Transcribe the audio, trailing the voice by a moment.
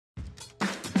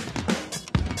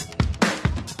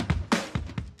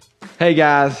Hey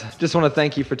guys, just want to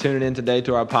thank you for tuning in today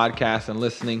to our podcast and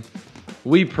listening.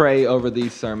 We pray over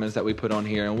these sermons that we put on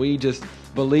here, and we just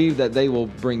believe that they will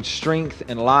bring strength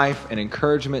and life and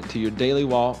encouragement to your daily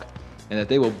walk, and that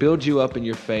they will build you up in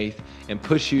your faith and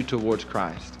push you towards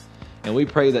Christ. And we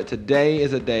pray that today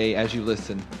is a day, as you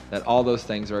listen, that all those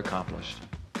things are accomplished.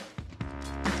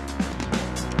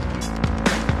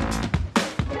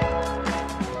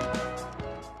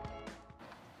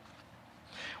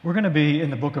 We're going to be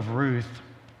in the book of Ruth,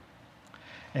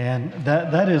 and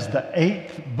that is the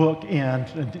eighth book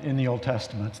in the Old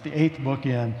Testament. It's the eighth book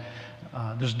in.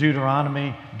 There's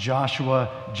Deuteronomy,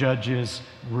 Joshua, Judges,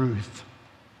 Ruth,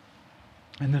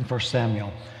 and then 1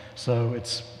 Samuel. So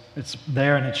it's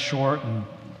there, and it's short, and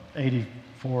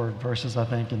 84 verses, I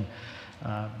think, and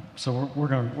so we're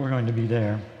going to be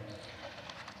there.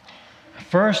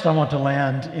 First, I want to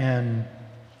land in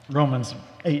Romans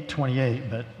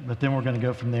 8:28, but then we're going to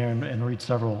go from there and read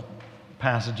several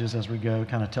passages as we go,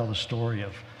 kind of tell the story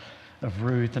of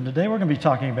Ruth. And today we're going to be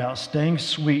talking about staying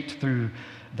sweet through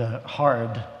the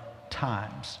hard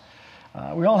times.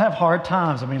 We all have hard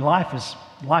times. I mean, life is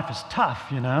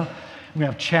tough, you know. We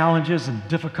have challenges and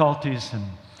difficulties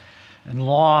and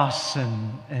loss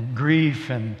and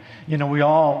grief, and you know, we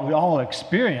all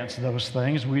experience those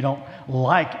things. We don't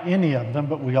like any of them,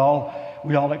 but we all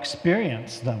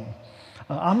experience them.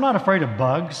 I'm not afraid of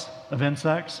bugs, of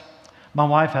insects. My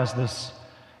wife has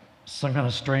some kind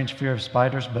of strange fear of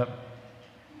spiders, but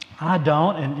I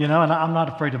don't, and I'm not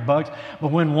afraid of bugs.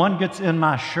 But when one gets in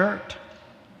my shirt,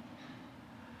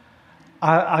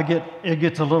 it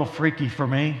gets a little freaky for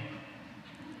me.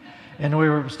 And we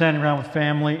were standing around with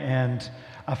family, and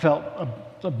I felt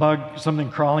a bug,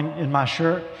 something crawling in my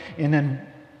shirt, and then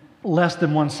less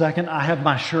than 1 second, I have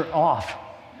my shirt off.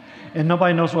 And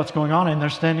nobody knows what's going on, and they're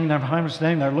standing there behind me,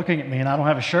 standing there looking at me, and I don't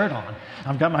have a shirt on.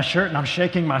 I've got my shirt, and I'm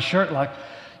shaking my shirt like,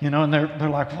 and they're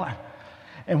like, what?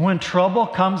 And when trouble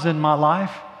comes in my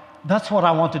life, that's what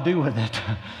I want to do with it.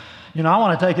 I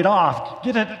want to take it off,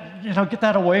 get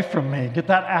that away from me, get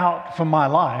that out from my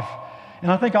life.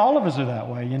 And I think all of us are that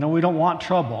way. We don't want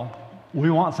trouble. We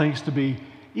want things to be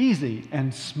easy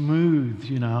and smooth,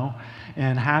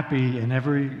 and happy and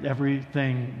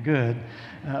everything good.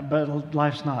 But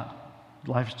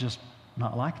life's just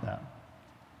not like that.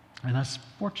 And that's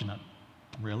fortunate,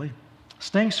 really.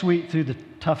 Staying sweet through the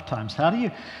tough times. How do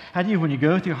you, when you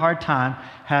go through a hard time,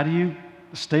 how do you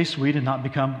stay sweet and not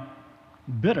become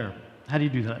bitter? How do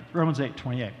you do that? Romans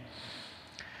 8:28.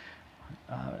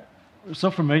 We're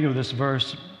so familiar with this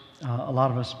verse, a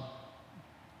lot of us.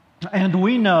 And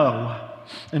we know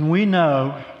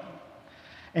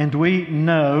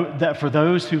that for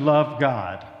those who love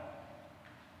God,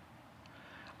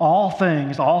 all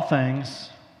things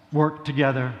work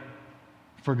together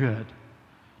for good,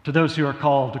 to those who are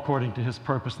called according to His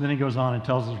purpose. And then he goes on and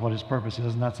tells us what His purpose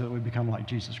is, and that's that we become like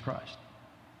Jesus Christ.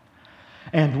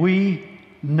 And we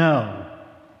know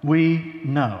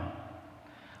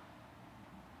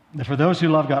that for those who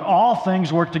love God, all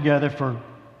things work together for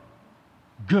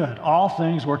good. All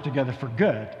things work together for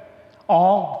good.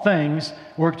 All things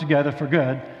work together for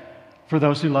good for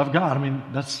those who love God. I mean,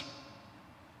 that's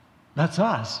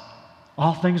us.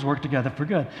 All things work together for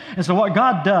good. And so what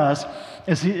God does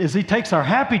is He takes our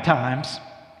happy times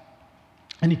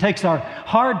and He takes our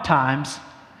hard times,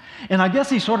 and I guess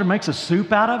He sort of makes a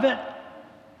soup out of it,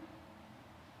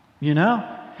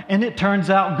 and it turns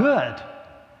out good.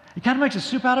 He kind of makes a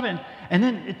soup out of it, and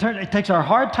then it takes our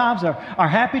hard times, our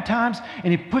happy times,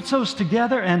 and He puts those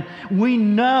together, and we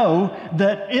know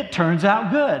that it turns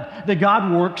out good, that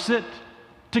God works it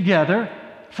together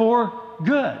for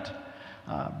good.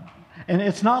 And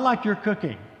it's not like you're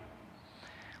cooking.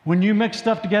 When you mix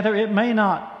stuff together, it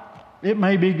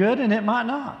may be good and it might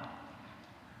not,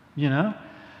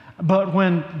 But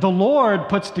when the Lord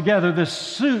puts together this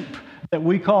soup that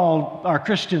we call our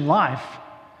Christian life,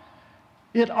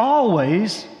 it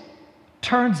always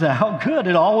turns out good.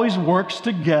 It always works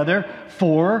together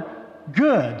for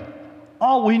good.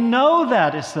 We know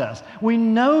that, it says. We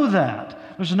know that.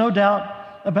 There's no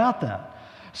doubt about that.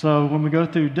 So when we go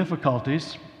through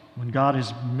difficulties, when God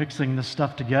is mixing this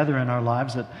stuff together in our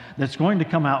lives, that's going to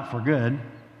come out for good.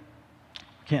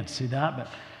 Can't see that, but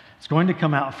it's going to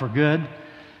come out for good.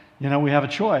 We have a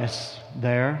choice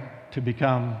there to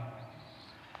become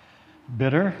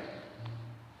bitter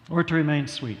or to remain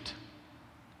sweet,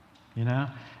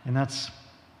 and that's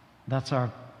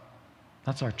our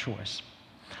choice.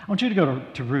 I want you to go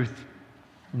to Ruth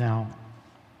now.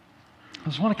 I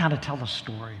just want to kind of tell the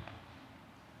story.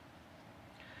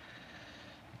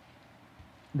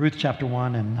 Ruth chapter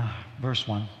 1 and verse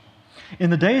 1. In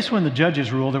the days when the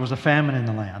judges ruled, there was a famine in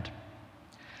the land.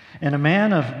 And a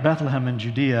man of Bethlehem in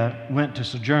Judea went to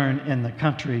sojourn in the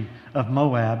country of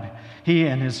Moab, he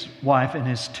and his wife and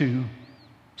his 2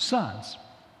 sons.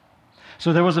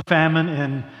 So there was a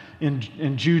famine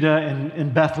in Judah,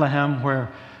 in Bethlehem,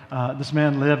 where this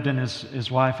man lived, and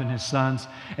his wife and his sons,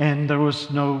 and there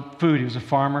was no food. He was a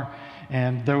farmer,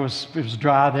 and it was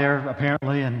dry there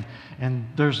apparently, and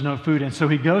there's no food. And so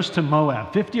he goes to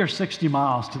Moab, 50 or 60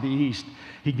 miles to the east.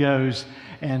 He goes,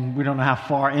 and we don't know how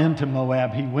far into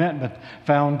Moab he went, but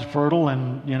found fertile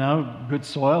and, good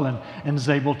soil, and is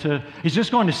able to, he's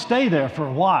just going to stay there for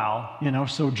a while,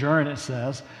 sojourn, it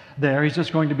says there. He's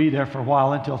just going to be there for a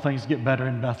while until things get better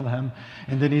in Bethlehem,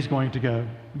 and then he's going to go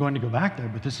back there.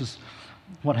 But this is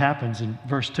what happens in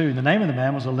verse 2. The name of the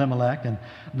man was Elimelech, and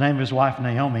the name of his wife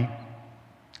Naomi,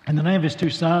 and the name of his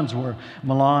 2 sons were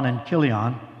Mahlon and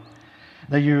Chilion.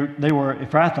 They were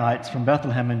Ephrathites from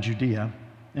Bethlehem in Judah.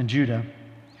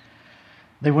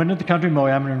 They went into the country of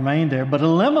Moab and remained there. But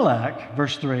Elimelech,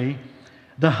 verse 3,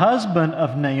 the husband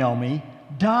of Naomi,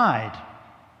 died.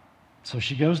 So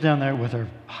she goes down there with her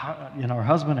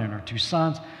husband and her 2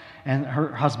 sons, and her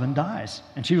husband dies.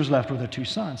 And she was left with her 2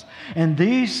 sons. And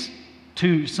these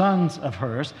 2 sons of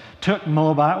hers took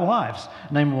Moabite wives.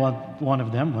 The name of one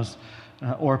of them was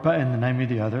Orpah, and the name of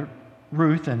the other,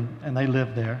 Ruth, and they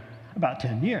lived there about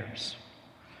 10 years.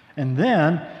 And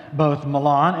then both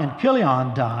Mahlon and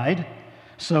Chilion died,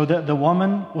 so that the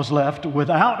woman was left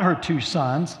without her 2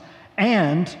 sons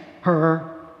and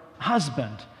her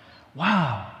husband.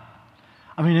 Wow.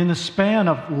 I mean, in the span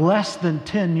of less than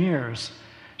 10 years,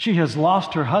 she has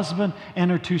lost her husband and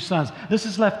her 2 sons. This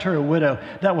has left her a widow.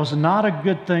 That was not a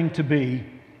good thing to be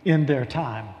in their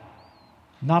time.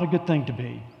 Not a good thing to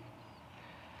be.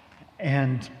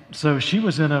 And so she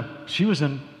was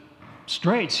in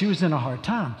straits. She was in a hard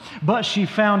time. But she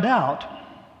found out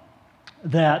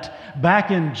that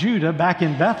back in Judah, back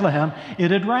in Bethlehem,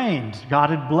 it had rained. God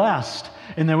had blessed,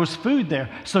 and there was food there.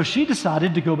 So she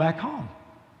decided to go back home.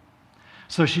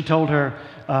 So she told her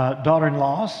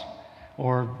daughter-in-laws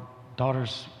or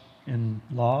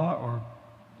daughters-in-law or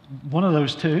one of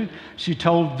those 2. She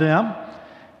told them,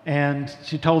 and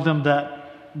she told them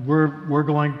that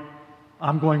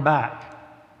I'm going back.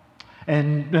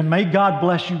 And may God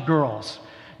bless you girls.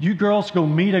 You girls go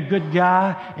meet a good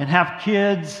guy and have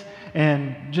kids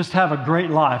and just have a great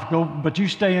life. But you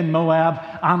stay in Moab.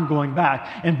 I'm going back.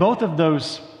 And both of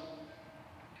those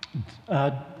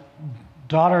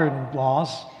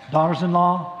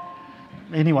daughters-in-law,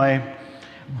 anyway,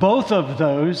 both of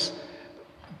those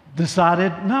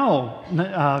decided, no,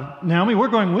 Naomi, we're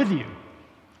going with you.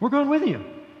 We're going with you.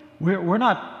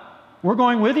 We're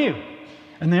going with you.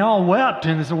 And they all wept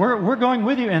and said, we're going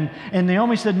with you. And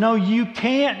Naomi said, no, you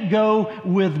can't go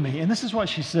with me. And this is what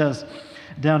she says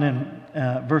down in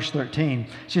verse 13.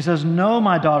 She says, no,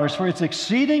 my daughters, for it's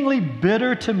exceedingly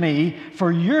bitter to me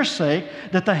for your sake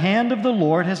that the hand of the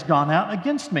Lord has gone out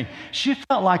against me. She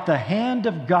felt like the hand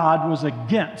of God was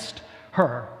against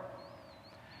her,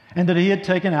 and that he had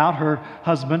taken out her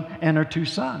husband and her 2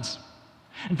 sons.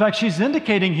 In fact, she's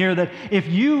indicating here that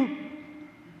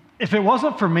if it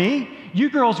wasn't for me, you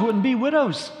girls wouldn't be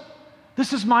widows.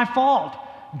 This is my fault.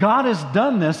 God has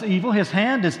done this evil. His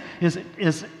hand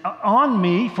is on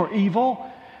me for evil.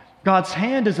 God's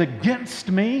hand is against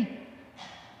me.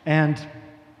 And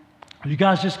you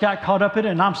guys just got caught up in it,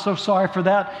 and I'm so sorry for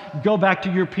that. Go back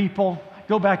to your people.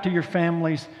 Go back to your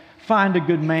families. Find a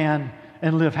good man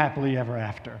and live happily ever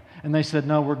after. And they said,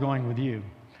 no, we're going with you.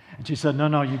 And she said,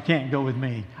 no, you can't go with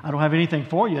me. I don't have anything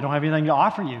for you. I don't have anything to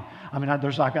offer you. I mean, I've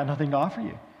got nothing to offer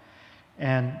you.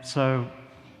 And so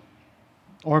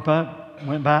Orpah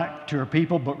went back to her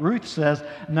people, but Ruth says,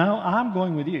 no, I'm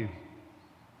going with you.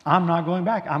 I'm not going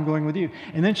back. I'm going with you.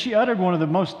 And then she uttered one of the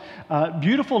most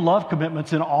beautiful love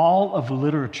commitments in all of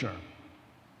literature.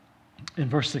 In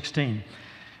verse 16,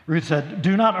 Ruth said,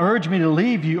 do not urge me to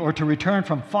leave you or to return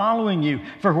from following you,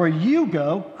 for where you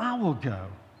go, I will go.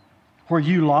 Where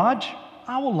you lodge,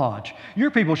 I will lodge.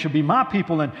 Your people shall be my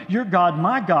people, and your God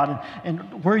my God.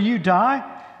 And where you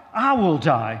die, I will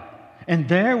die, and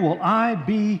there will I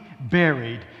be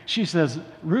buried. She says,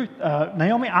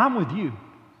 Naomi, I'm with you.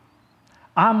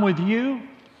 I'm with you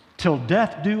till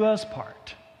death do us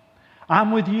part.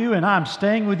 I'm with you, and I'm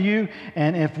staying with you,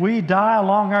 and if we die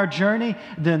along our journey,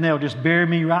 then they'll just bury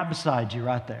me right beside you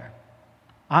right there.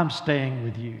 I'm staying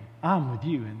with you. I'm with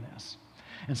you in this.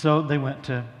 And so they went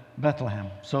to Bethlehem.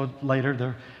 So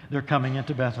later they're coming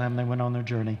into Bethlehem. They went on their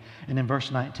journey. And in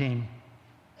verse 19,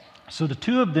 so the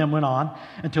 2 of them went on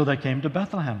until they came to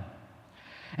Bethlehem.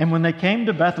 And when they came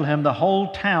to Bethlehem, the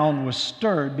whole town was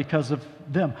stirred because of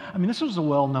them. I mean, this was a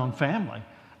well-known family,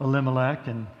 Elimelech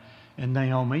and and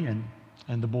Naomi and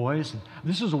the boys. And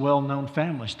this is a well-known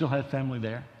family, still had family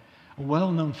there, a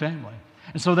well-known family.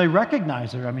 And so they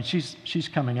recognize her. I mean, she's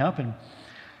coming up,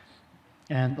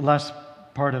 and the last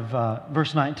part of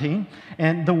verse 19,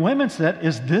 and the women said,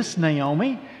 "Is this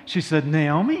Naomi?" She said,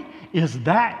 "Naomi, is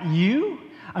that you?"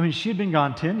 I mean, she'd been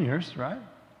gone 10 years, right?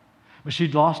 But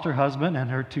she'd lost her husband and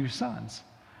her 2 sons.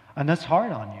 And that's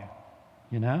hard on you,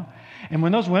 you know? And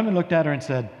when those women looked at her and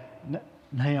said,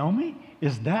 "Naomi,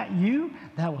 is that you?"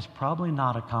 That was probably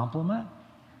not a compliment.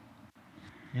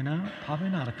 You know, probably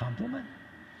not a compliment.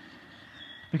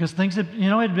 Because things had, it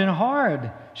had been hard.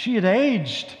 She had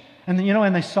aged, and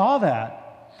and they saw that.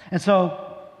 And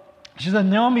so she said,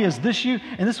 "Naomi, is this you?"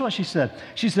 And this is what she said.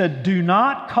 She said, "Do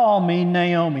not call me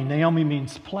Naomi." Naomi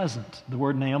means pleasant. The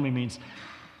word Naomi means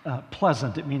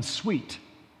pleasant. It means sweet.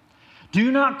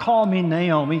 "Do not call me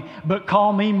Naomi, but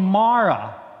call me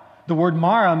Mara." The word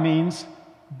Mara means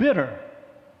bitter.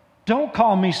 Don't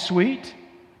call me sweet.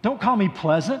 Don't call me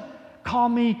pleasant. Call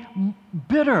me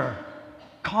bitter.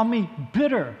 Call me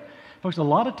bitter. Folks, a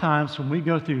lot of times when we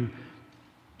go through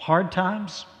hard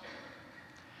times,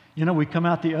 we come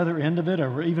out the other end of it,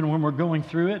 or even when we're going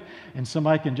through it, and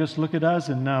somebody can just look at us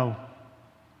and know,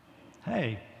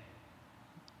 "Hey,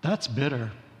 that's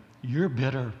bitter. You're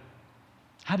bitter."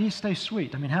 How do you stay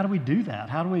sweet? I mean, how do we do that?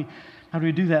 How do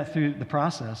we do that through the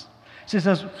process? She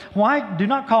says, "Why do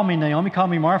not call me Naomi, call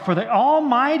me Mara, for the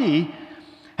Almighty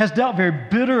has dealt very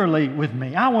bitterly with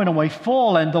me. I went away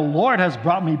full, and the Lord has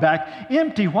brought me back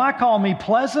empty. Why call me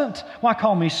pleasant? Why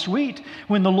call me sweet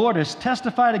when the Lord has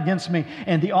testified against me,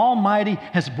 and the Almighty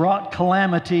has brought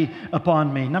calamity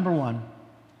upon me?" Number one,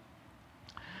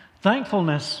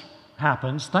 thankfulness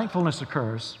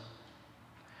occurs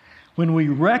when we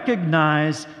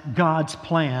recognize God's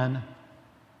plan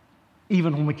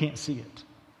even when we can't see it.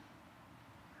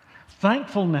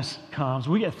 Thankfulness comes.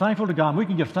 We get thankful to God, and we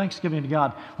can give thanksgiving to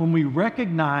God when we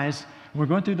recognize, when we're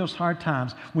going through those hard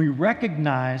times, we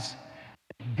recognize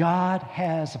that God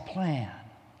has a plan.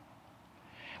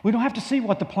 We don't have to see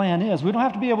what the plan is. We don't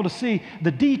have to be able to see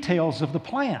the details of the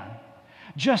plan,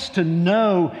 just to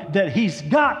know that He's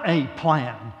got a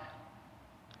plan.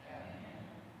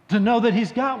 To know that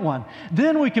He's got one.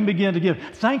 Then we can begin to give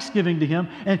thanksgiving to Him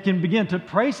and can begin to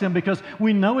praise Him because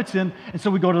we know it's in. And so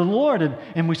we go to the Lord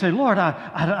and we say, "Lord,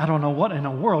 I don't know what in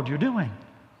the world you're doing.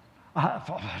 I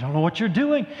don't know what you're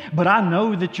doing, but I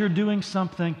know that you're doing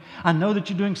something. I know that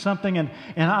you're doing something, and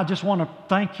I just want to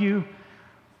thank you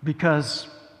because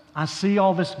I see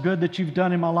all this good that you've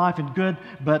done in my life and good,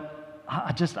 but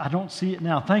I don't see it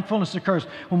now." Thankfulness occurs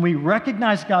when we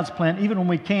recognize God's plan, even when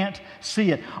we can't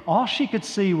see it. All she could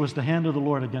see was the hand of the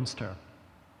Lord against her.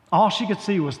 All she could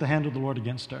see was the hand of the Lord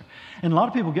against her. And a lot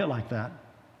of people get like that.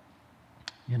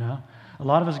 A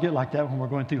lot of us get like that when we're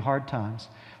going through hard times.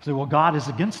 We say, "Well, God is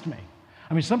against me."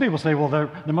 I mean, some people say, "Well, there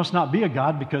must not be a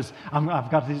God because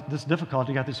I've got this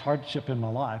difficulty, got this hardship in my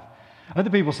life." Other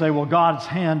people say, "Well, God's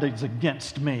hand is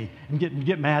against me," and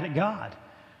get mad at God.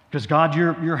 Because, "God,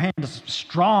 your hand is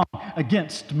strong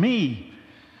against me."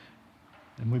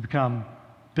 And we become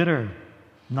bitter,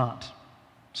 not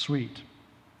sweet.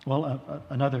 Well,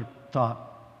 another thought.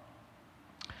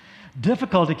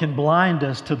 Difficulty can blind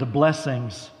us to the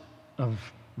blessings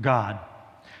of God.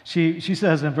 She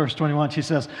says in verse 21, she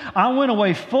says, "I went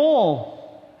away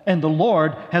full, and the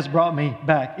Lord has brought me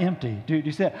back empty." Do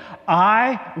you see that?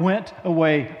 I went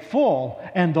away full,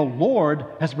 and the Lord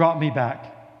has brought me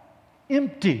back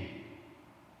empty.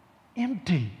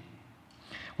 Empty.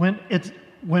 When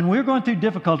we're going through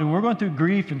difficulty, when we're going through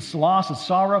grief and loss and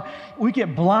sorrow, we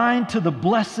get blind to the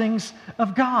blessings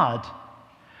of God.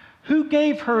 Who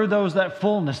gave her that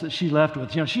fullness that she left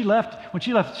with? When she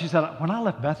left, she said, "When I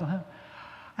left Bethlehem,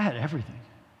 I had everything.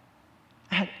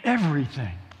 I had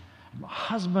everything. My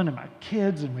husband and my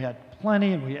kids, and we had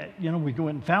plenty, and we had, we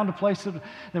went and found a place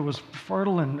that was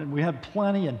fertile, and we had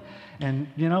plenty,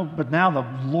 but now the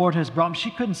Lord has brought me." She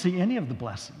couldn't see any of the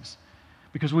blessings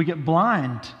because we get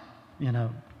blind,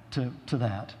 to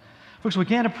that. Folks, we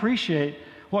can't appreciate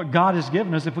what God has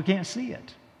given us if we can't see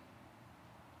it.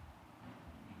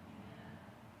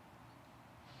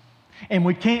 And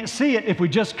we can't see it if we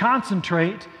just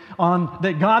concentrate on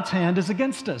that God's hand is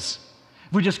against us.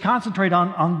 If we just concentrate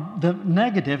on the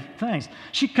negative things.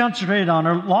 She concentrated on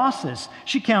her losses.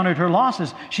 She counted her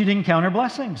losses. She didn't count her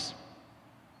blessings.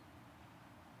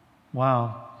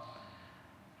 Wow.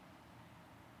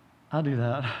 I do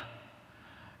that.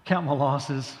 Count my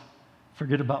losses.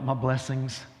 Forget about my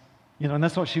blessings. And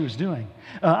that's what she was doing.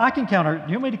 I can count her.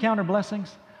 You want me to count her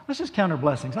blessings? Let's just count her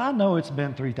blessings. I know it's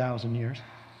been 3,000 years.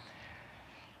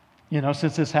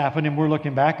 Since this happened, and we're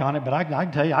looking back on it, but I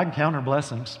can tell you, I can count her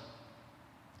blessings.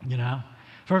 You know?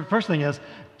 First thing is,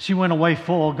 she went away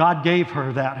full. God gave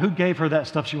her that. Who gave her that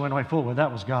stuff she went away full with?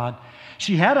 That was God.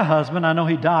 She had a husband. I know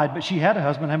he died, but she had a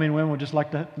husband. How many women would just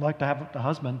like to have a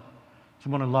husband?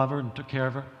 Someone who loved her and took care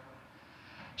of her.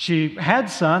 She had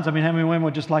sons. I mean, how many women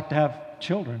would just like to have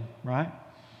children, right?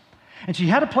 And she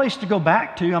had a place to go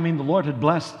back to. I mean, the Lord had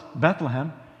blessed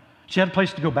Bethlehem. She had a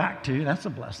place to go back to. That's a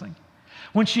blessing.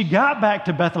 When she got back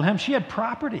to Bethlehem, she had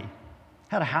property,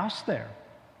 had a house there,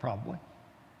 probably.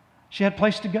 She had a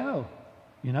place to go,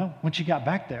 you know, when she got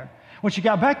back there. When she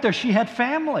got back there, she had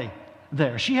family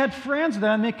there. She had friends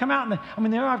there, and they come out,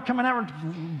 and they were coming out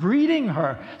and greeting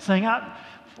her, saying,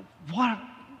 what,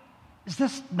 is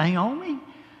this Naomi?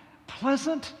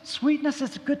 Pleasant sweetness,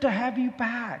 it's good to have you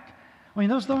back. I mean,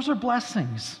 those are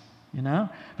blessings, you know?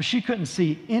 But she couldn't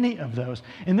see any of those.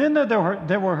 And then there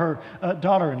were her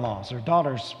daughter-in-laws, or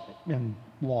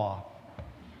daughters-in-law.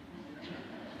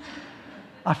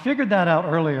 I figured that out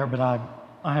earlier, but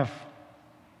I have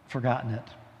forgotten it.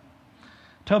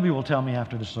 Toby will tell me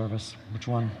after the service which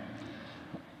one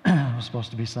I was supposed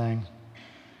to be saying.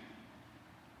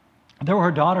 There were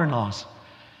her daughter-in-laws,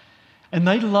 and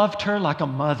they loved her like a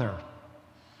mother.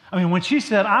 I mean, when she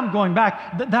said, I'm going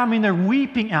back, they're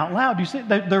weeping out loud. You see,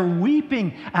 they're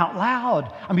weeping out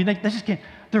loud. I mean, they just can't,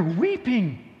 they're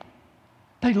weeping.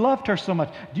 They loved her so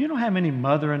much. Do you know how many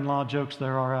mother-in-law jokes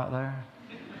there are out there?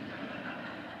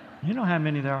 You know how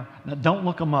many there are? Now, don't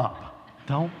look them up.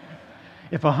 Don't.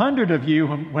 If 100 of you,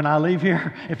 when I leave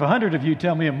here, if 100 of you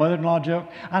tell me a mother-in-law joke,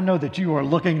 I know that you are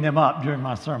looking them up during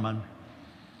my sermon.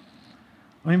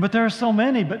 I mean, but there are so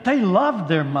many, but they loved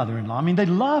their mother-in-law. I mean, they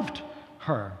loved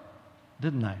her,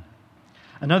 didn't they?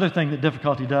 Another thing that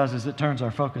difficulty does is it turns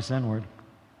our focus inward.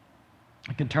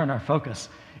 It can turn our focus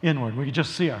inward. We can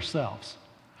just see ourselves.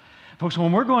 Folks,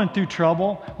 when we're going through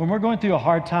trouble, when we're going through a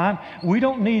hard time,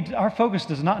 our focus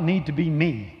does not need to be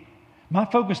me. My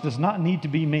focus does not need to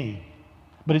be me.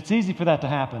 But it's easy for that to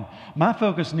happen. My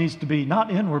focus needs to be not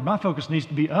inward, my focus needs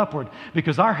to be upward,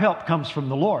 because our help comes from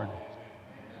the Lord.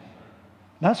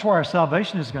 That's where our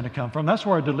salvation is going to come from. That's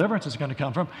where our deliverance is going to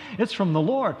come from. It's from the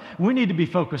Lord. We need to be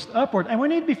focused upward, and we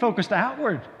need to be focused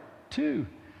outward too.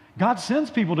 God sends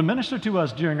people to minister to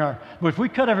us but if we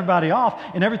cut everybody off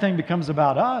and everything becomes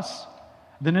about us,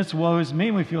 then it's woe is me.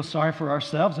 We feel sorry for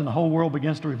ourselves, and the whole world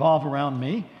begins to revolve around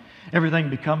me. Everything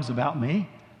becomes about me.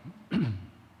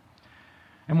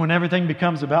 And when everything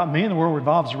becomes about me and the world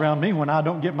revolves around me, when I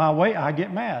don't get my way, I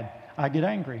get mad. I get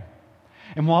angry.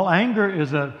 And while anger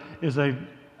is a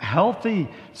healthy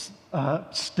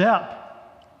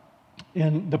step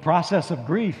in the process of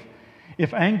grief,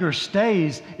 if anger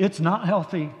stays, it's not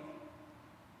healthy,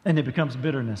 and it becomes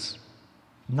bitterness.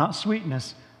 Not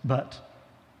sweetness, but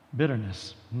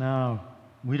bitterness. No,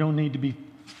 we don't need to be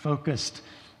focused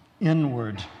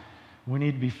inward. We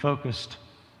need to be focused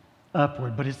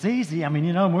upward. But it's easy. I mean,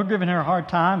 you know, we're giving her a hard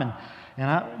time, and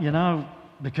I, you know,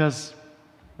 because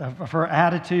of her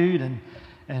attitude,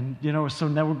 and you know, so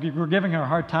now we're giving her a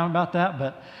hard time about that.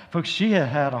 But folks, she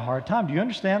had a hard time. Do you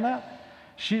understand that?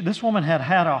 This woman had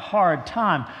a hard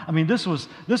time. I mean, this was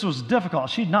difficult.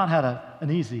 She'd not had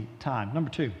an easy time. Number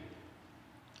two,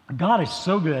 God is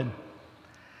so good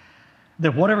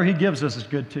that whatever He gives us is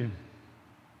good too.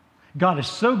 God is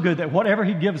so good that whatever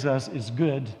He gives us is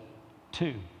good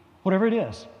too. Whatever it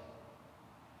is.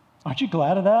 Aren't you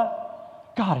glad of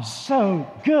that? God is so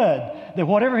good that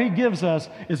whatever He gives us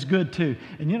is good too.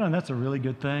 And you know, that's a really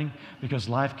good thing, because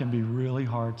life can be really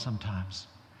hard sometimes.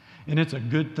 And it's a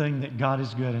good thing that God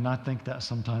is good. And I think that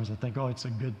sometimes. I think, oh, it's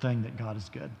a good thing that God is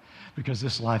good, because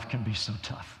this life can be so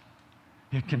tough.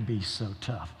 It can be so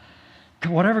tough.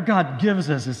 Whatever God gives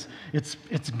us,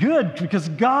 it's good, because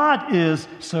God is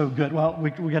so good. Well, we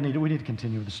need to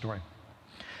continue with the story.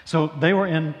 So they were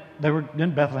in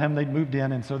Bethlehem. They'd moved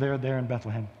in, and so they're there in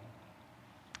Bethlehem.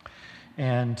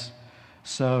 And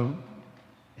so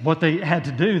what they had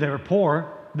to do, they were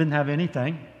poor, didn't have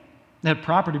anything. They had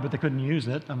property, but they couldn't use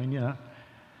it. I mean, you know,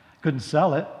 couldn't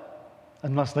sell it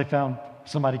unless they found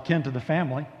somebody kin to the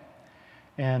family,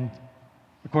 and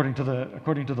according to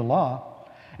the law.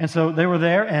 And so they were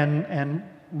there, and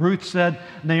Ruth said,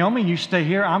 Naomi, you stay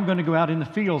here. I'm going to go out in the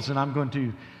fields, and I'm going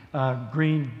to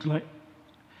glean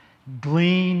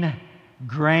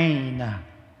grain.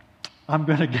 I'm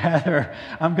going to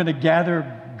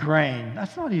gather grain.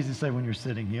 That's not easy to say when you're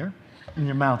sitting here and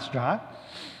your mouth's dry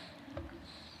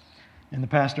and the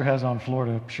pastor has on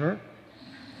Florida shirt.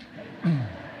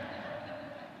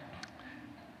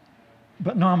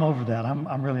 But no, I'm over that.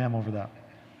 I'm really over that.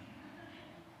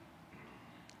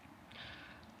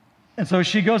 And so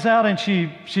she goes out and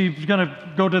she's going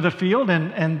to go to the field,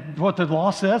 and what the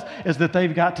law says is that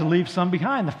they've got to leave some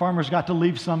behind. The farmer's got to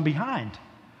leave some behind,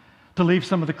 to leave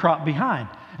some of the crop behind.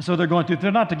 And so they're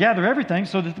not to gather everything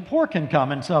so that the poor can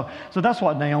come. And so that's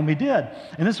what Naomi did.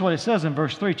 And this is what it says in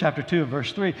verse 3, chapter 2 of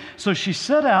verse 3. So she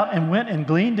set out and went and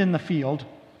gleaned in the field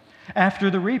after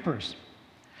the reapers.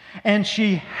 And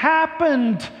she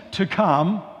happened to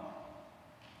come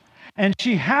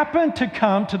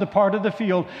to the part of the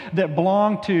field that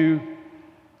belonged to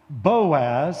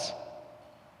Boaz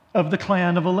of the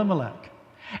clan of Elimelech.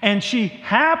 And she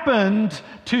happened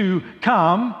to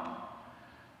come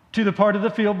to the part of the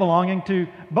field belonging to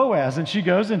Boaz. And she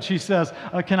goes and she says,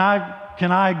 can I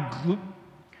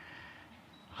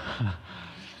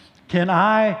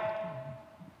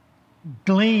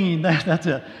glean, that's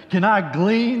it. Can I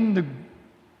glean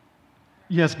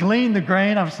glean the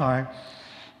grain? I'm sorry.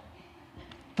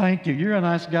 Thank you. You're a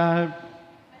nice guy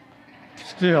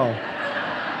still.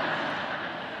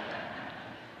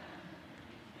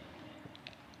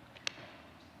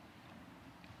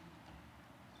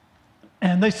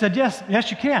 And they said, yes,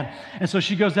 you can. And so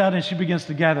she goes out and she begins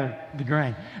to gather the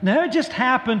grain. Now, it just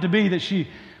happened to be that she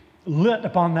lit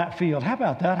upon that field. How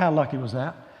about that? How lucky was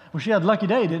that? Well, she had a lucky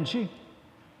day, didn't she?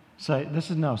 Say,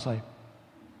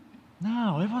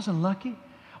 no, it wasn't lucky.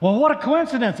 Well, what a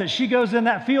coincidence that she goes in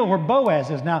that field where Boaz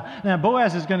is. Now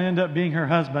Boaz is going to end up being her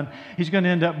husband. He's going to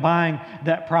end up buying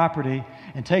that property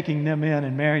and taking them in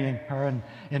and marrying her,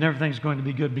 and everything's going to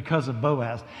be good because of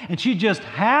Boaz. And she just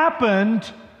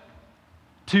happened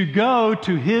to go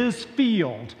to his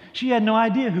field. She had no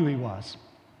idea who he was.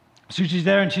 So she's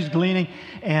there and she's gleaning,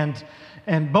 and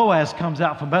Boaz comes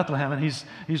out from Bethlehem, and he's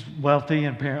wealthy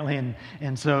apparently,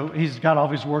 and so he's got all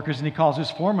of his workers, and he calls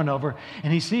his foreman over,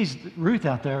 and he sees Ruth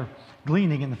out there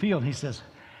gleaning in the field, and he says,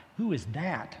 who is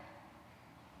that?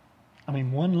 I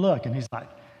mean, one look, and he's like,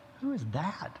 who is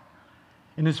that?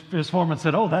 And his foreman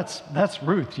said, oh, that's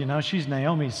Ruth, she's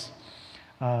Naomi's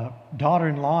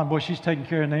daughter-in-law, and boy, she's taking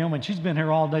care of Naomi, and she's been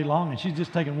here all day long, and she's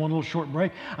just taking one little short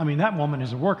break. I mean, that woman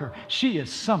is a worker. She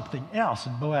is something else.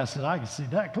 And Boaz said, I can see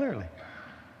that clearly.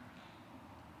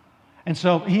 And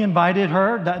so he invited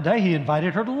her, that day he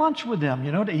invited her to lunch with them,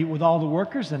 to eat with all the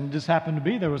workers, and it just happened to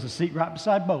be there was a seat right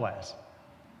beside Boaz.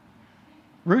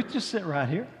 Ruth, just sit right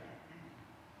here,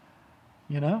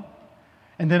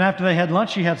 And then after they had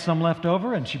lunch, she had some left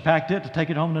over, and she packed it to take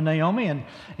it home to Naomi. And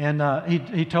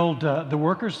he told the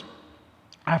workers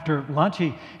after lunch,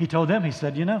 he told them, he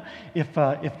said,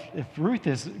 if Ruth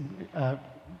is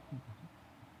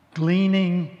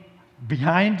gleaning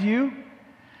behind you,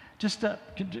 just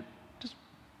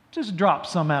drop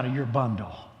some out of your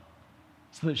bundle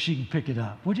so that she can pick it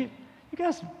up. Would you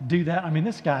guys do that? I mean,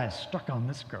 this guy is stuck on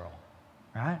this girl,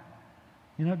 right?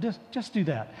 Just do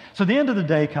that. So the end of the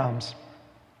day comes.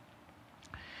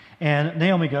 And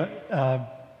Naomi's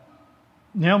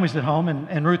at home,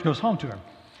 and Ruth goes home to her.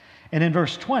 And in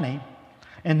verse 20,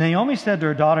 and Naomi said to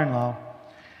her daughter-in-law,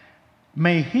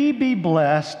 may he be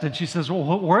blessed. And she says,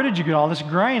 well, where did you get all this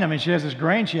grain? I mean, she has this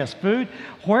grain, she has food.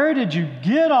 Where did you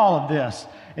get all of this?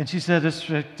 And she said,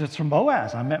 it's from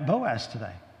Boaz. I met Boaz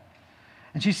today.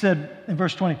 And she said in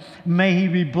verse 20, may he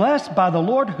be blessed by the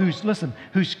Lord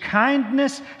whose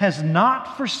kindness has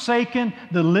not forsaken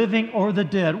the living or the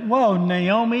dead. Whoa,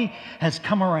 Naomi has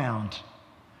come around.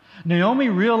 Naomi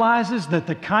realizes that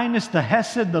the kindness, the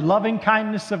hesed, the loving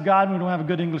kindness of God, we don't have a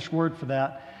good English word for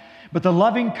that, but the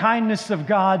loving kindness of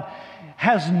God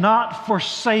has not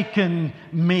forsaken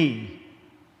me.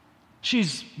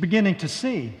 She's beginning to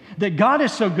see that God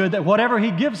is so good that whatever He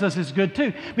gives us is good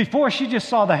too. Before, she just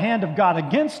saw the hand of God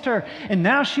against her, and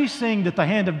now she's seeing that the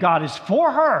hand of God is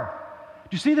for her.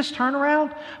 Do you see this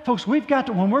turnaround? Folks, we've got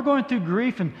to, when we're going through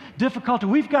grief and difficulty,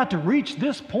 we've got to reach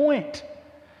this point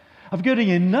of getting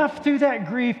enough through that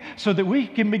grief so that we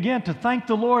can begin to thank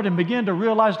the Lord and begin to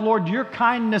realize, Lord, your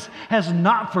kindness has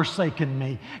not forsaken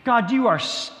me. God, you are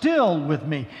still with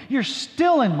me. You're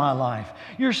still in my life.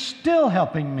 You're still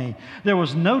helping me. There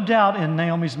was no doubt in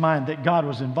Naomi's mind that God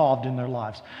was involved in their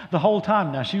lives the whole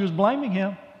time. Now, she was blaming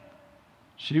him.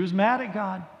 She was mad at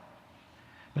God.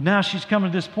 But now she's come to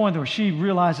this point where she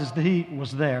realizes that he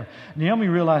was there. Naomi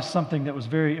realized something that was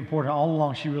very important. All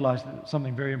along she realized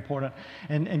something very important.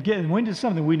 And when did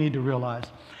something we need to realize?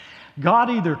 God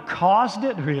either caused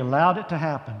it or He allowed it to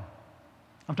happen.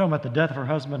 I'm talking about the death of her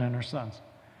husband and her sons.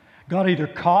 God either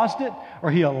caused it or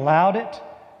He allowed it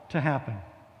to happen.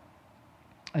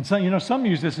 And so, some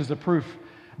use this as a proof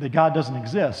that God doesn't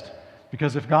exist.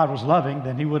 Because if God was loving,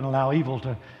 then He wouldn't allow evil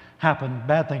to happen,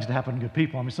 bad things to happen to good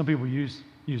people. I mean, some people use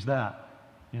that,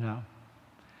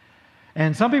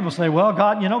 And some people say, well,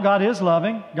 God, God is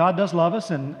loving. God does love us,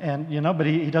 but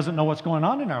he doesn't know what's going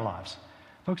on in our lives.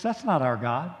 Folks, that's not our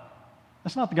God.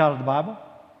 That's not the God of the Bible.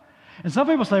 And some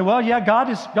people say, well, yeah, God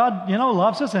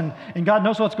loves us and God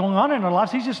knows what's going on in our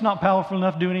lives. He's just not powerful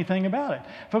enough to do anything about it.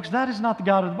 Folks, that is not the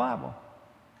God of the Bible.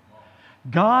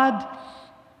 God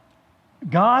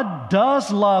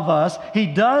does love us. He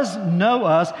does know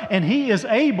us, and He is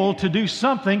able to do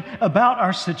something about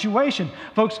our situation.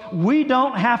 Folks, we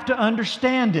don't have to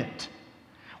understand it.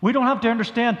 We don't have to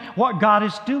understand what God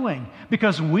is doing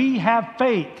because we have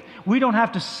faith. We don't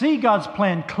have to see God's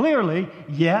plan clearly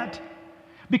yet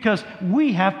because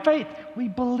we have faith. We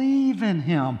believe in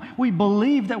Him. We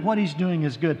believe that what He's doing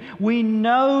is good. We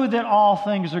know that all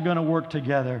things are going to work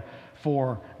together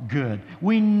for good.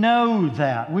 We know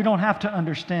that. We don't have to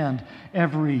understand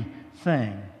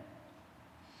everything.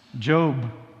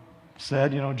 Job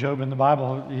said, Job in the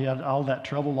Bible, he had all that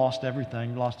trouble, lost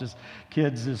everything, lost his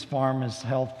kids, his farm, his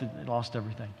health, he lost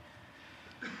everything.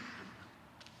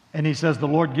 And he says, the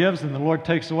Lord gives and the Lord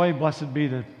takes away. Blessed be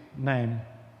the name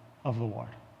of the Lord.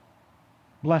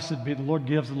 Blessed be the Lord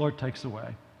gives, the Lord takes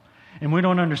away. And we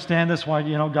don't understand this, why,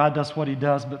 God does what He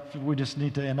does, but we just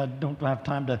need to, and I don't have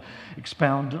time to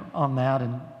expound on that,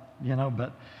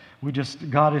 but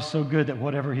God is so good that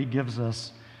whatever He gives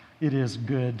us, it is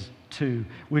good too.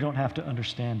 We don't have to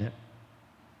understand it.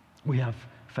 We have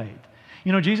faith.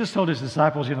 Jesus told His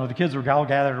disciples, the kids were all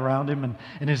gathered around Him,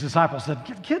 and His disciples said,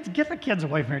 get the kids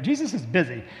away from here. Jesus is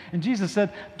busy. And Jesus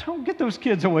said, don't get those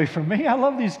kids away from me. I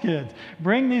love these kids.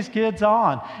 Bring these kids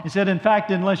on. He said, in fact,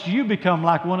 unless you become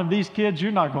like one of these kids,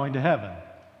 you're not going to heaven.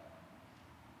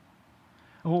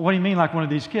 Well, what do you mean like one of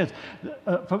these kids?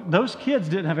 Those kids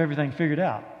didn't have everything figured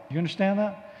out. You understand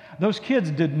that? Those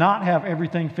kids did not have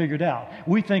everything figured out.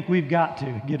 We think we've got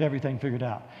to get everything figured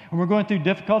out. When we're going through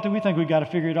difficulty, we think we've got to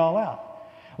figure it all out.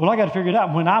 Well, I got to figure it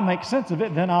out. When I make sense of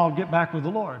it, then I'll get back with the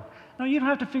Lord. No, you don't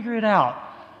have to figure it out.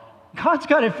 God's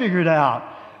got to figure it out.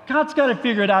 God's got to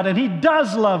figure it out, and He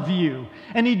does love you,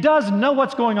 and He does know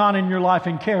what's going on in your life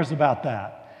and cares about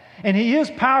that. And He is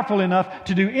powerful enough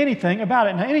to do anything about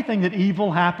it. Now, anything that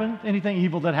evil happens,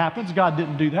 God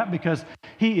didn't do that because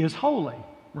He is holy,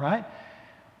 right?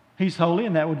 He's holy,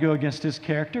 and that would go against His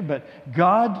character, but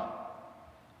God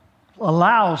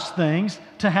allows things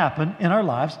to happen in our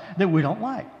lives that we don't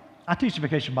like. I teach a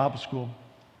vacation Bible school.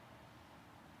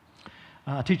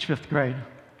 I teach 5th grade.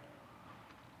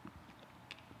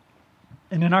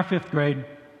 And in our 5th grade,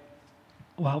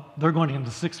 well, they're going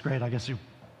into 6th grade, I guess,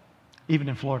 even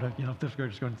in Florida, 5th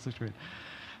graders going to 6th grade.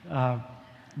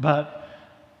 But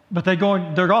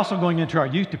they're also going into our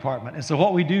youth department. And so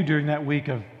what we do during that week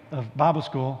of Bible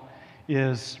school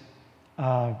is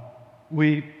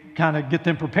we kind of get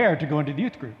them prepared to go into the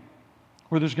youth group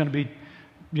where there's going to be,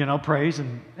 praise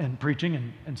and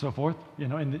preaching and so forth,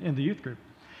 in the youth group.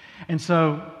 And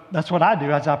so that's what I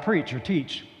do as I preach or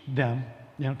teach them,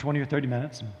 20 or 30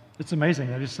 minutes. And it's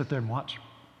amazing. I just sit there and watch,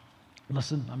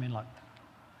 listen.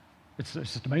 It's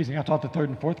just amazing. I taught the 3rd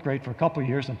and 4th grade for a couple of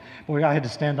years, and boy, I had to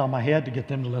stand on my head to get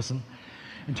them to listen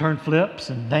and turn flips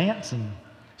and dance and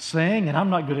sing, and I'm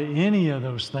not good at any of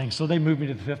those things. So they moved me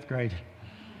to the 5th grade.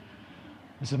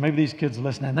 I said, maybe these kids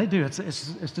listen, and they do. It's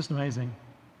just amazing.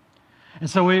 And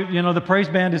so the praise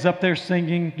band is up there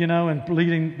singing, and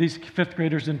leading these 5th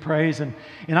graders in praise, and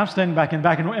I'm standing back in the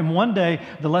back. And one day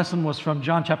the lesson was from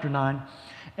John chapter 9,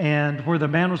 and where the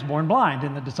man was born blind,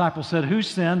 and the disciples said, "Who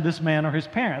sinned, this man or his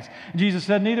parents?" And Jesus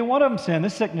said, "Neither one of them sinned.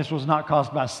 This sickness was not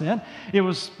caused by sin. It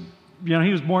was,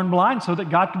 he was born blind so that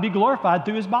God could be glorified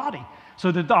through his body."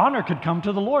 So that the honor could come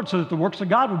to the Lord, so that the works of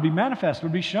God would be manifest,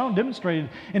 would be shown, demonstrated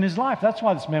in his life. That's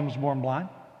why this man was born blind.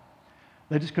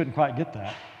 They just couldn't quite get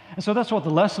that. And so that's what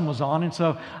the lesson was on. And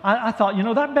so I thought,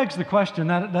 that begs the question,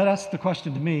 that asks the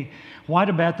question to me, why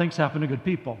do bad things happen to good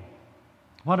people?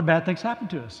 Why do bad things happen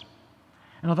to us?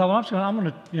 And I thought, well, I'm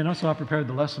going to, so I prepared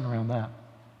the lesson around that.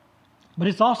 But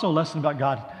it's also a lesson about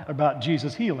God, about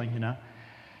Jesus healing,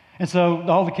 And so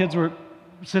all the kids were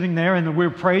sitting there, and we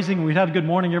were praising. We'd had a good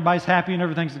morning. Everybody's happy, and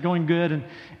everything's going good.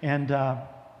 And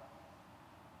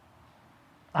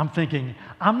I'm thinking,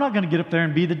 I'm not going to get up there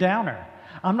and be the downer.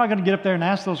 I'm not going to get up there and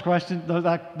ask those questions,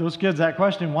 those kids that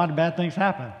question, why do bad things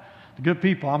happen to good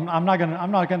people? I'm not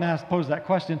going to pose that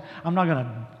question. I'm not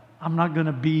going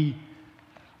to be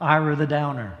Ira the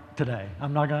downer today.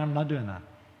 I'm not doing that.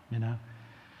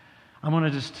 I'm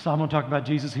going to talk about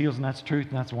Jesus heals, and that's truth,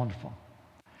 and that's wonderful.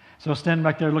 So standing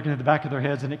back there looking at the back of their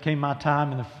heads, and it came my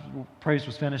time, and the praise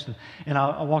was finished, and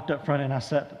I walked up front, and I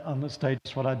sat on the stage.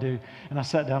 That's what I do. And I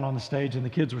sat down on the stage, and the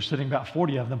kids were sitting, about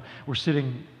 40 of them were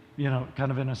sitting,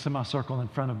 kind of in a semicircle in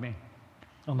front of me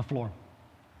on the floor.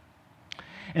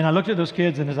 And I looked at those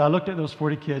kids, and as I looked at those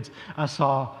 40 kids, I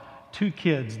saw 2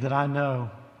 kids that I know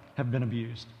have been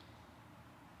abused.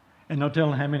 And no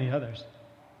telling how many others.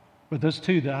 But those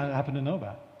 2 that I happen to know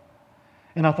about.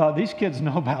 And I thought, these kids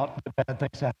know about the bad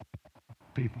things happening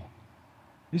to people.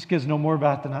 These kids know more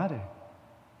about it than I do.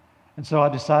 And so I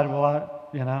decided, well,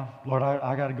 Lord,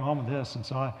 I got to go on with this. And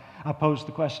so I posed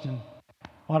the question,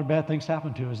 why do bad things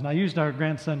happen to us? And I used our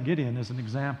grandson Gideon as an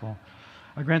example.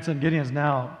 Our grandson Gideon is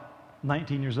now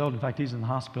 19 years old. In fact, he's in the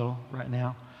hospital right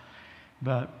now.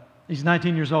 But he's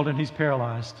 19 years old and he's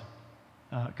paralyzed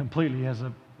completely. He has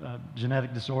a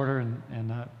genetic disorder,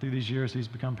 and through these years he's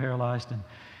become paralyzed,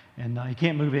 and he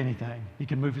can't move anything. He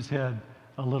can move his head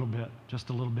a little bit, just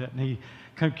a little bit, and he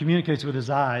communicates with his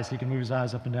eyes. He can move his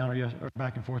eyes up and down or, yes, or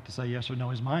back and forth to say yes or no.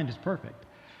 His mind is perfect,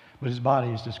 but his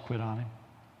body has just quit on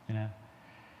him,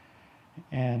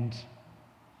 And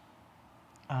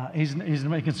he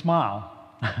can smile.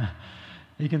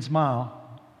 He can smile.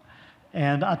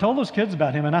 And I told those kids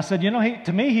about him, and I said,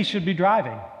 to me, he should be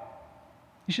driving.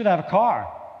 He should have a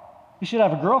car. He should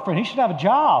have a girlfriend. He should have a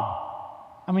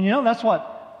job. I mean, that's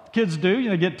what kids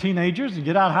do. Get teenagers and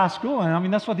get out of high school.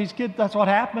 And that's what these kids, that's what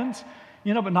happens.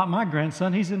 But not my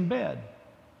grandson. He's in bed,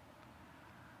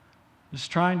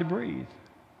 just trying to breathe.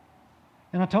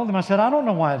 And I told him, I said, I don't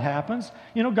know why it happens.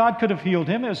 God could have healed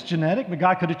him. It was genetic, but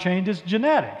God could have changed his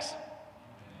genetics.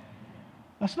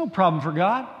 That's no problem for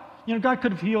God. God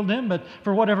could have healed him, but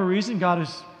for whatever reason, God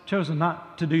has chosen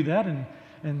not to do that.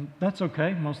 And that's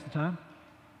okay most of the time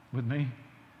with me.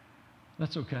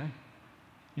 That's okay.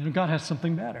 God has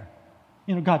something better.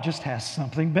 God just has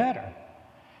something better.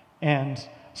 And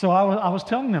so I was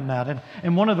telling them that.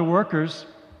 And one of the workers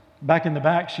back in the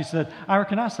back, she said, Ira,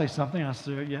 can I say something? I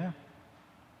said, yeah.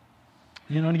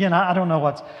 And again, I don't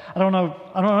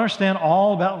understand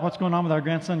all about what's going on with our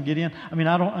grandson Gideon. I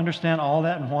don't understand all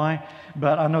that and why,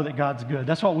 but I know that God's good.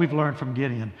 That's what we've learned from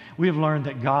Gideon. We have learned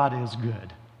that God is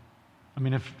good.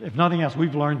 If nothing else,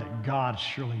 we've learned that God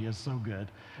surely is so good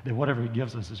that whatever he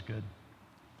gives us is good.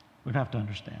 We have to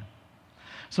understand.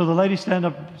 So the lady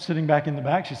sitting back in the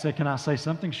back, she said, can I say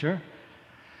something? Sure.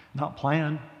 Not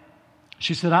planned.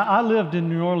 She said, I lived in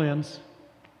New Orleans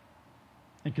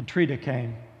and Katrina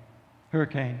came.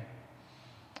 Hurricane.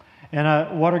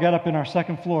 And water got up in our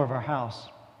second floor of our house.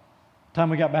 The time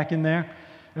we got back in there,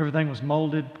 everything was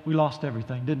molded. We lost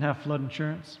everything. Didn't have flood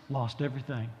insurance. Lost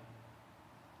everything.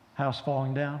 House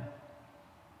falling down.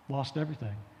 Lost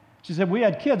everything. She said, we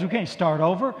had kids. We can't start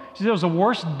over. She said, it was the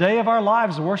worst day of our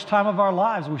lives, the worst time of our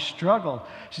lives. We struggled.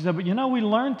 She said, but we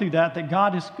learned through that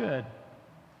God is good.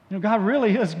 God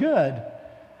really is good.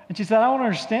 And she said, I don't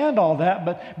understand all that,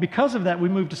 but because of that, we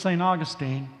moved to St.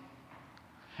 Augustine.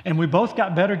 And we both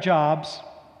got better jobs.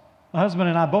 My husband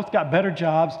and I both got better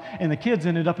jobs, and the kids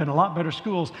ended up in a lot better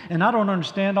schools. And I don't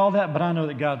understand all that, but I know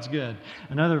that God's good.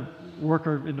 Another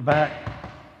worker in the back,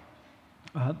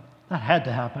 that had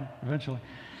to happen eventually.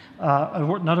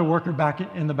 Another worker back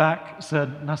in the back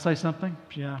said, can I say something?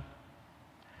 Yeah.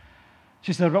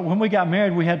 She said, but when we got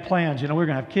married, we had plans. We were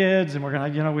going to have kids, and we're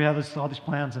going to, we had all these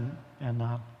plans. And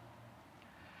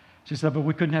she said, but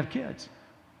we couldn't have kids.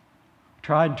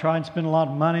 Tried and spent a lot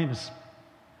of money.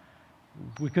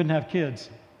 We couldn't have kids.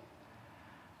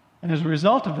 And as a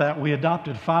result of that, we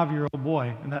adopted a 5-year-old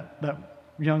boy. And that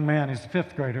young man is a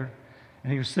 5th grader.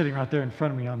 And he was sitting right there in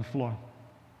front of me on the floor.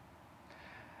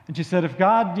 And she said, if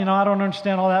God, I don't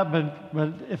understand all that,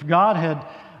 but if God had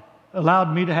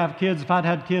allowed me to have kids, if I'd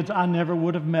had kids, I never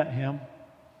would have met him.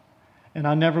 And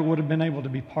I never would have been able to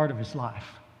be part of his life.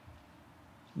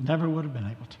 Never would have been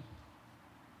able to.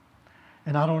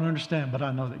 And I don't understand, but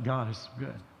I know that God is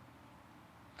good.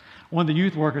 One of the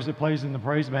youth workers that plays in the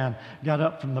praise band got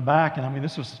up from the back, and I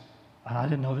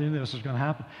didn't know that any of this was going to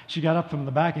happen. She got up from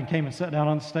the back and came and sat down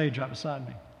on the stage right beside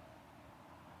me.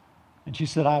 And she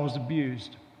said, I was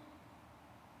abused.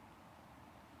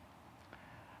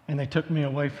 And they took me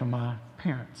away from my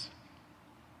parents.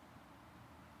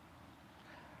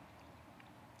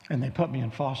 And they put me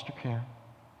in foster care.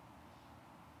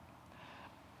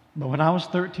 But when I was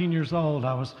 13 years old,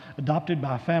 I was adopted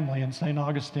by a family in St.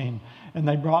 Augustine, and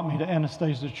they brought me to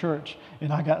Anastasia Church,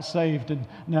 and I got saved, and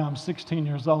now I'm 16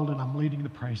 years old, and I'm leading the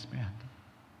praise band.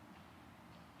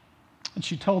 And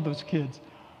she told those kids,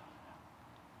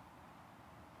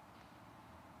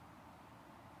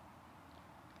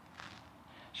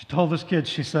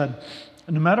 she said,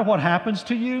 no matter what happens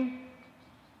to you,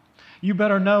 you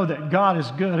better know that God is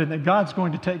good and that God's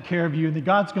going to take care of you and that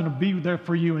God's going to be there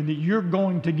for you and that you're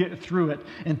going to get through it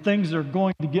and things are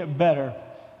going to get better.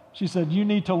 She said, you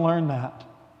need to learn that.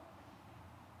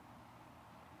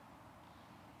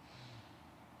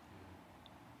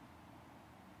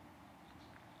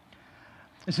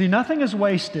 You see, nothing is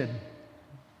wasted.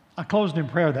 I closed in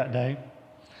prayer that day.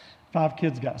 5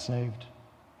 kids got saved.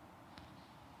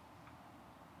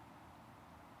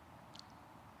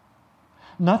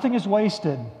 Nothing is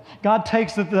wasted. God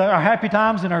takes our happy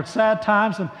times and our sad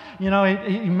times, and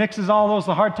He mixes all those,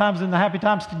 the hard times and the happy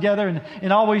times together, and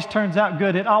it always turns out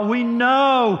good. We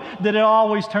know that it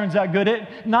always turns out good.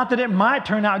 Not that it might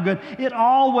turn out good. It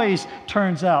always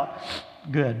turns out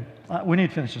good. We need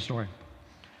to finish the story.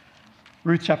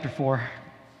 Ruth chapter 4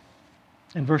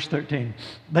 and verse 13.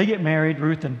 They get married.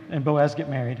 Ruth and Boaz get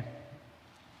married.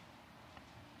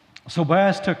 So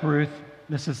Boaz took Ruth.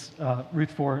 This is Ruth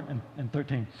 4 and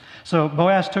 13. So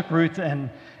Boaz took Ruth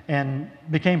and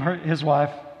became his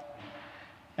wife,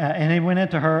 and he went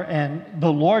into her, and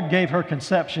the Lord gave her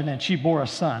conception, and she bore a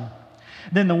son.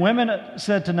 Then the women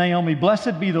said to Naomi,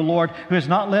 "Blessed be the Lord, who has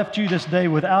not left you this day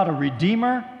without a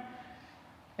redeemer,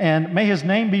 and may his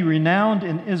name be renowned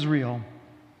in Israel.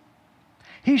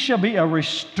 He shall be a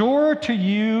restorer to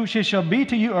you. She shall be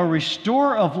to you a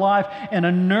restorer of life and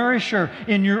a nourisher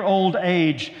in your old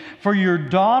age. For your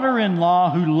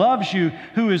daughter-in-law who loves you,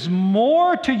 who is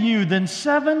more to you than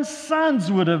 7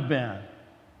 sons would have been,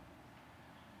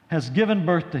 has given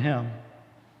birth to him."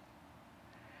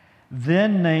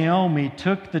 Then Naomi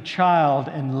took the child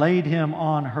and laid him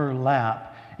on her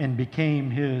lap and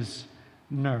became his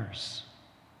nurse.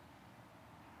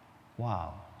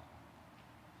 Wow.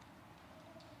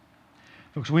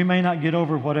 Folks, we may not get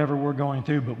over whatever we're going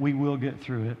through, but we will get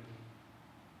through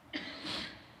it.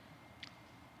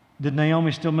 Did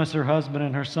Naomi still miss her husband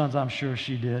and her sons? I'm sure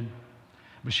she did.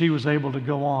 But she was able to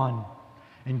go on,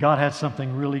 and God had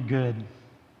something really good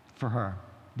for her.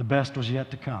 The best was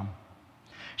yet to come.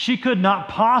 She could not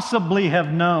possibly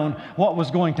have known what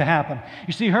was going to happen.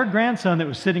 You see, her grandson that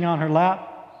was sitting on her lap,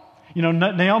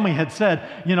 Naomi had said,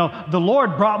 "The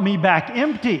Lord brought me back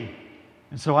empty."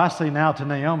 And so I say now to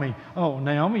Naomi, "Oh,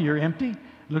 Naomi, you're empty?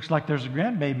 Looks like there's a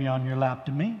grandbaby on your lap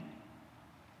to me."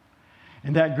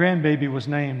 And that grandbaby was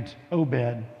named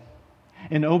Obed.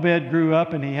 And Obed grew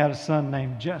up and he had a son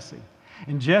named Jesse.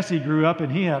 And Jesse grew up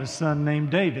and he had a son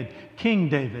named David, King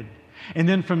David. And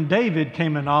then from David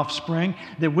came an offspring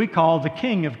that we call the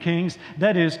King of Kings,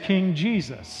 that is King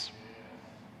Jesus.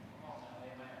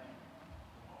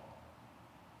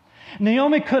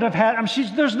 Naomi could have had,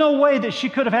 there's no way that she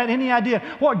could have had any idea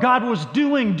what God was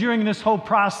doing during this whole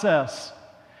process.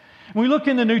 We look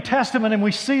in the New Testament and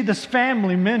we see this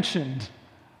family mentioned.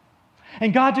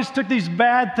 And God just took these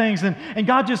bad things and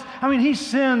God just, He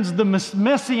sends the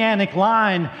messianic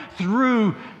line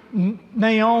through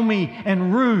Naomi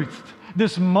and Ruth,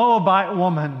 this Moabite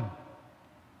woman.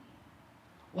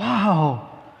 Wow.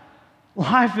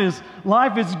 Life is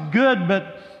good,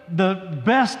 but the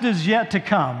best is yet to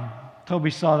come.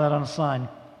 Toby saw that on a sign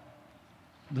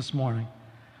this morning.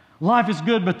 Life is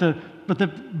good, but the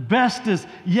best is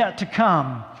yet to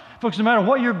come. Folks, no matter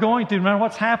what you're going through, no matter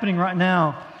what's happening right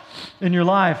now in your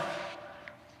life,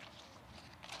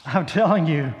 I'm telling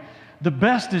you, the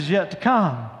best is yet to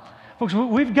come. Folks,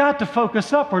 we've got to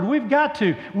focus upward. We've got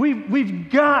to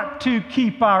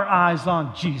keep our eyes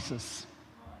on Jesus.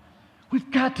 We've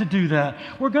got to do that.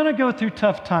 We're going to go through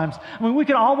tough times. We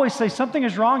can always say something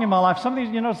is wrong in my life.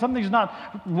 Something's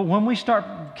not. When we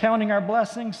start counting our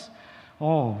blessings,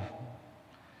 then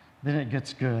it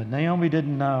gets good. Naomi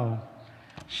didn't know.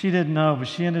 She didn't know, but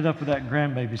she ended up with that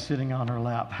grandbaby sitting on her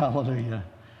lap. Hallelujah.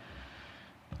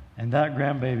 And that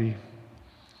grandbaby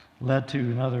led to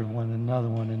another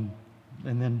one,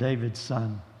 and then David's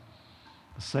son,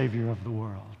 the Savior of the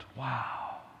world. Wow.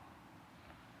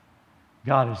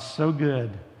 God is so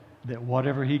good that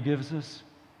whatever He gives us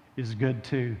is good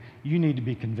too. You need to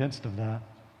be convinced of that.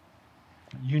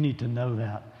 You need to know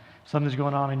that. Something's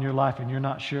going on in your life and you're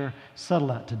not sure, settle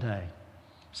that today.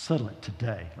 Settle it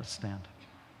today. Let's stand.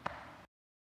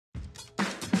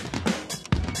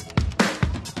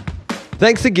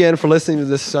 Thanks again for listening to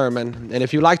this sermon. And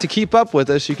if you'd like to keep up with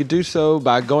us, you could do so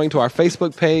by going to our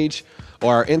Facebook page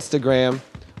or our Instagram,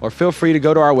 or feel free to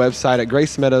go to our website at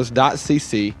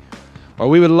gracemeadows.cc. Or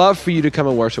we would love for you to come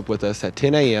and worship with us at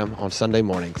 10 a.m. on Sunday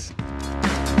mornings.